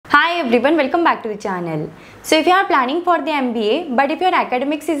everyone, welcome back to the channel. So if you are planning for the MBA but if your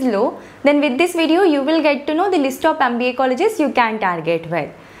academics is low, then with this video you will get to know the list of MBA colleges you can target with.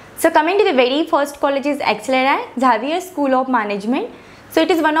 So coming to the very first college is Accelerate Xavier School of Management. So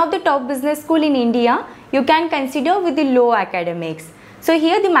it is one of the top business school in India. You can consider with the low academics. So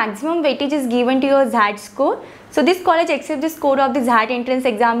here the maximum weightage is given to your XAT score. So this college accepts the score of the XAT entrance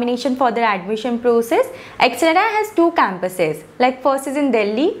examination for their admission process. Accelerate has two campuses, like first is in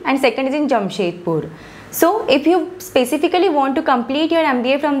Delhi and second is in Jamshedpur. So if you specifically want to complete your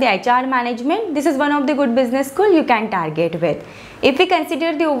MBA from the HR management, this is one of the good business school you can target with. If we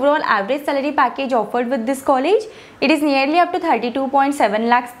consider the overall average salary package offered with this college, it is nearly up to 32.7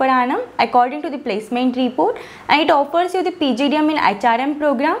 lakhs per annum according to the placement report, and it offers you the PGDM in HRM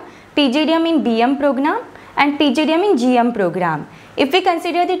program, PGDM in BM program and PGDM in GM program. If we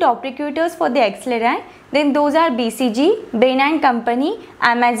consider the top recruiters for the Accelerate, then those are BCG, Bain & Company,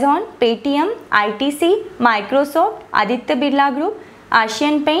 Amazon, Paytm, ITC, Microsoft, Aditya Birla Group,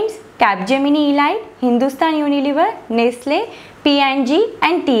 Asian Paints, Capgemini Elite, Hindustan Unilever, Nestle, P&G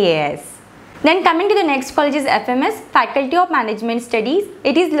and TAS. Then coming to the next college is FMS, Faculty of Management Studies.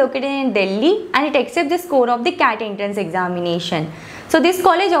 It is located in Delhi and it accepts the score of the CAT entrance examination. So this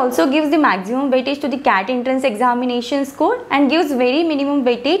college also gives the maximum weightage to the CAT entrance examination score and gives very minimum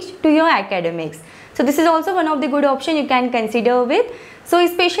weightage to your academics. So this is also one of the good option you can consider with. So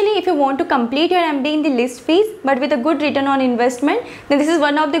especially if you want to complete your MBA in the list fees but with a good return on investment, then this is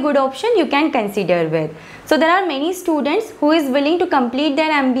one of the good option you can consider with. So there are many students who is willing to complete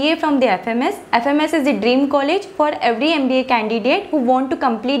their MBA from the FMS. FMS is the dream college for every MBA candidate who want to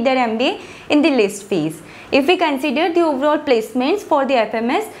complete their MBA in the list fees. If we consider the overall placements for the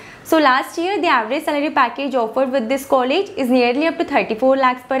FMS, so last year the average salary package offered with this college is nearly up to 34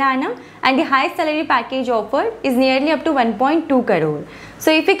 lakhs per annum and the highest salary package offered is nearly up to 1.2 crore.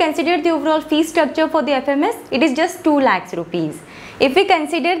 So if we consider the overall fee structure for the FMS, it is just 2 lakhs rupees. If we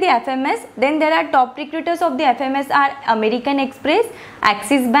consider the FMS, then there are top recruiters of the FMS are American Express,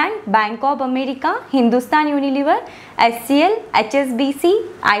 Axis Bank, Bank of America, Hindustan Unilever, SCL, HSBC,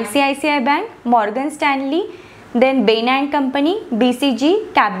 ICICI Bank, Morgan Stanley, then Bain & Company,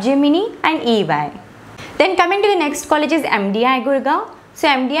 BCG, Capgemini and EY. Then coming to the next college is MDI Gurgaon. So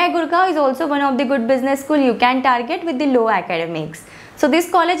MDI Gurgaon is also one of the good business school you can target with the low academics. So this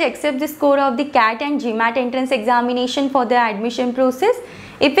college accepts the score of the CAT and GMAT entrance examination for the admission process.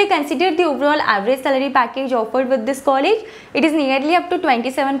 If we consider the overall average salary package offered with this college, it is nearly up to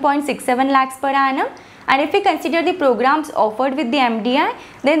 27.67 lakhs per annum. And if we consider the programs offered with the MDI,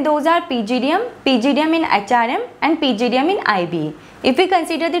 then those are PGDM, PGDM in HRM and PGDM in IB. If we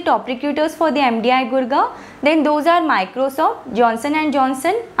consider the top recruiters for the MDI Gurgaon, then those are Microsoft, Johnson &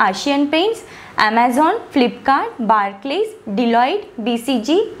 Johnson, Asian Paints, Amazon, Flipkart, Barclays, Deloitte,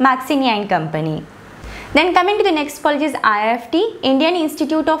 BCG, Maxini & Company. Then coming to the next college is IFT, Indian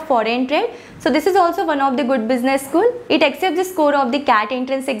Institute of Foreign Trade. So this is also one of the good business school. It accepts the score of the CAT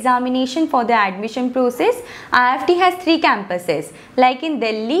entrance examination for the admission process. IFT has 3 campuses like in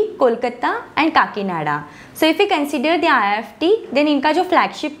Delhi, Kolkata and Kakinada. So if we consider the IFT, then इनका जो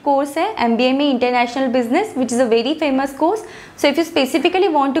flagship course है MBA में International Business, which is a very famous course. So if you specifically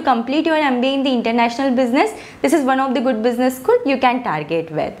want to complete your MBA in the International Business, this is one of the good business school you can target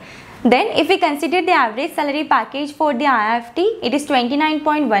with. Then if we consider the average salary package for the IFT, it is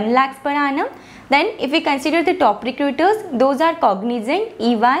 29.1 lakhs per annum. Then if we consider the top recruiters, those are Cognizant,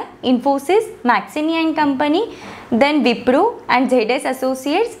 EY, Infosys, Maxini & Company, then Wipro and ZS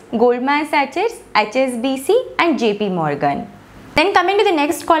Associates, Goldman Sachs, HSBC and JP Morgan. Then coming to the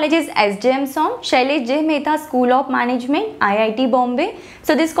next college is SJM SOM, Shailesh J. Mehta School of Management, IIT Bombay.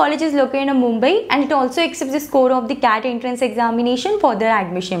 So this college is located in Mumbai and it also accepts the score of the CAT entrance examination for their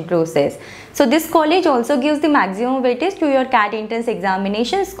admission process. So this college also gives the maximum weightage to your CAT entrance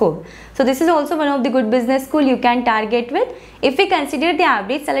examination score. So this is also one of the good business school you can target with. If we consider the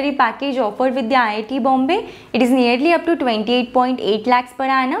average salary package offered with the IIT Bombay, it is nearly up to 28.8 lakhs per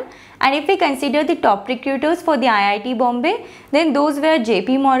annum. And if we consider the top recruiters for the IIT Bombay, then those were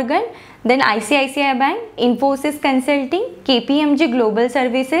JP Morgan, then ICICI Bank, Infosys Consulting, KPMG Global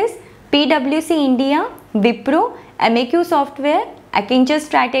Services, PwC India, Wipro, MAQ Software, Accenture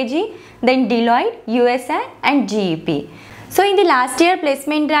Strategy, then Deloitte, USA and GEP. So in the last year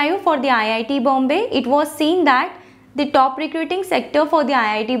placement drive for the IIT Bombay, it was seen that the top recruiting sector for the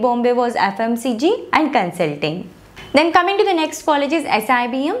IIT Bombay was FMCG and consulting. Then coming to the next college is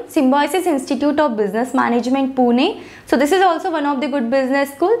SIBM, Symbiosis Institute of Business Management, Pune. So this is also one of the good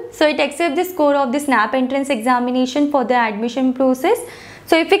business school. So it accepts the score of the SNAP entrance examination for the admission process.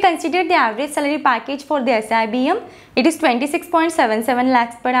 So if we consider the average salary package for the SIBM, it is 26.77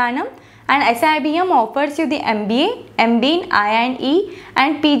 lakhs per annum, and SIBM offers you the MBA, MBA in I&E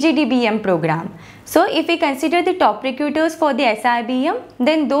and PGDBM program. So if we consider the top recruiters for the SIBM,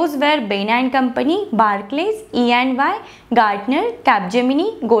 then those were Bain & Company, Barclays, E&Y, Gartner,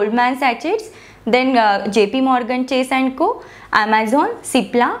 Capgemini, Goldman Sachs, then JP Morgan Chase & Co, Amazon,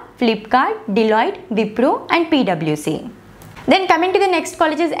 Cipla, Flipkart, Deloitte, Wipro and PwC. Then coming to the next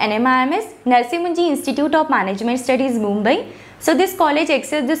college is NMIMS, Narsimhanji Institute of Management Studies, Mumbai. So this college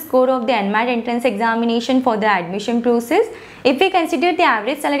accepts the score of the NMAT entrance examination for the admission process. If we consider the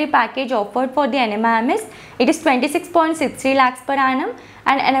average salary package offered for the NMIMS, it is 26.63 lakhs per annum,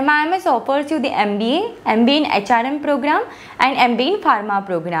 and NMIMS offers you the MBA, MBA in HRM program and MBA in Pharma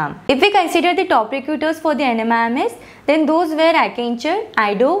program. If we consider the top recruiters for the NMIMS, then those were Accenture,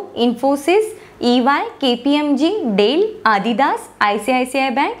 Adobe, Infosys, EY, KPMG, Dell, Adidas,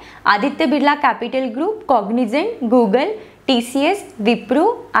 ICICI Bank, Aditya Birla Capital Group, Cognizant, Google, TCS,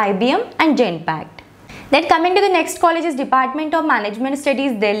 Wipro, IBM and Genpact. Then coming to the next college is Department of Management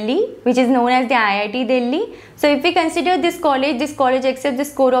Studies, Delhi, which is known as the IIT Delhi. So if we consider this college accepts the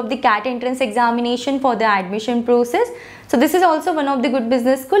score of the CAT entrance examination for the admission process. So this is also one of the good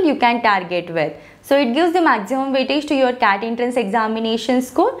business school you can target with. So it gives the maximum weightage to your CAT entrance examination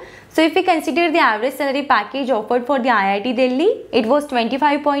score. So if we consider the average salary package offered for the IIT Delhi, it was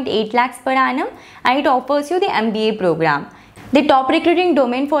 25.8 lakhs per annum, and it offers you the MBA program. The top recruiting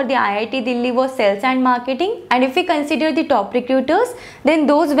domain for the IIT Delhi was sales and marketing, and if we consider the top recruiters, then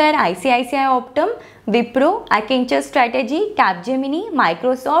those were ICICI Optum, Wipro, Accenture Strategy, Capgemini,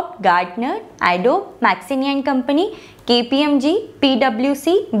 Microsoft, Gartner, Adobe, McKinsey & Company, KPMG,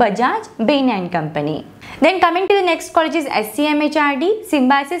 PwC, Bajaj, Bain & Company. Then coming to the next college is SCMHRD,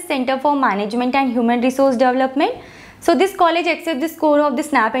 Symbiosis Center for Management and Human Resource Development. So this college accepts the score of the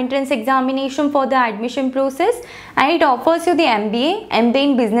SNAP entrance examination for the admission process, and it offers you the MBA, MBA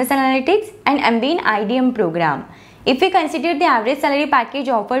in Business Analytics and MBA in IDM program. If we consider the average salary package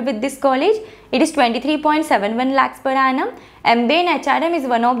offered with this college, it is 23.71 lakhs per annum. MBA in HRM is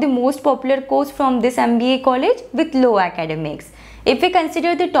one of the most popular course from this MBA college with low academics. If we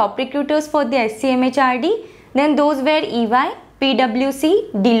consider the top recruiters for the SCMHRD, then those were EY,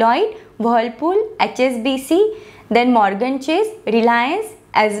 PwC, Deloitte, Whirlpool, HSBC, then Morgan Chase, Reliance,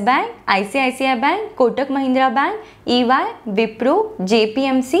 S-Bank, ICICI Bank, Kotak Mahindra Bank, EY, Wipro,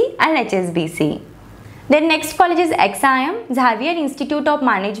 JPMC and HSBC. Then next college is XIM, Xavier Institute of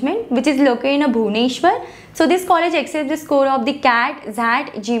Management, which is located in Bhubaneswar. So this college accepts the score of the CAT,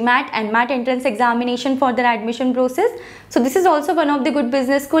 XAT, GMAT and MAT entrance examination for their admission process. So this is also one of the good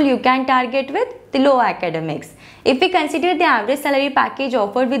business school you can target with the low academics. If we consider the average salary package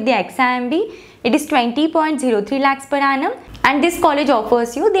offered with the XIMB, it is 20.03 lakhs per annum, and this college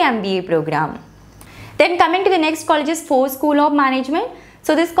offers you the MBA program. Then coming to the next college is Ford School of Management.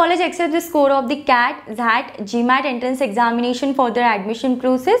 So this college accepts the score of the CAT, XAT, GMAT entrance examination for their admission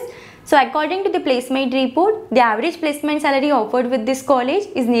process. So according to the placement report, the average placement salary offered with this college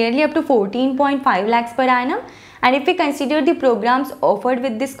is nearly up to 14.5 lakhs per annum. And if we consider the programs offered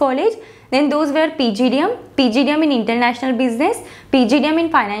with this college, then those were PGDM, PGDM in International Business, PGDM in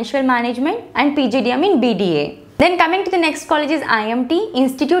Financial Management and PGDM in BDA. Then coming to the next college is IMT,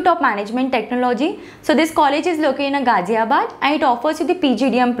 Institute of Management Technology. So this college is located in Ghaziabad and it offers you the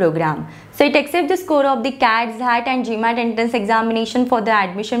PGDM program. So it accepts the score of the CAT, XAT and GMAT entrance examination for the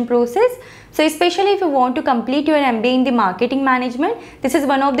admission process. So especially if you want to complete your MBA in the marketing management, this is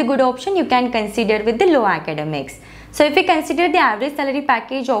one of the good options you can consider with the low academics. So if we consider the average salary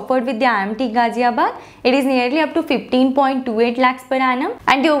package offered with the IMT Ghaziabad, it is nearly up to 15.28 lakhs per annum,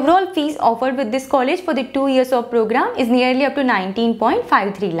 and the overall fees offered with this college for the 2 years of program is nearly up to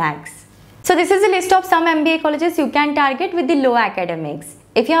 19.53 lakhs. So this is a list of some MBA colleges you can target with the low academics.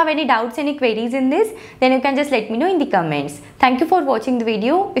 If you have any doubts, any queries in this, then you can just let me know in the comments. Thank you for watching the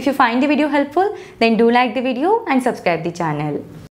video. If you find the video helpful, then do like the video and subscribe the channel.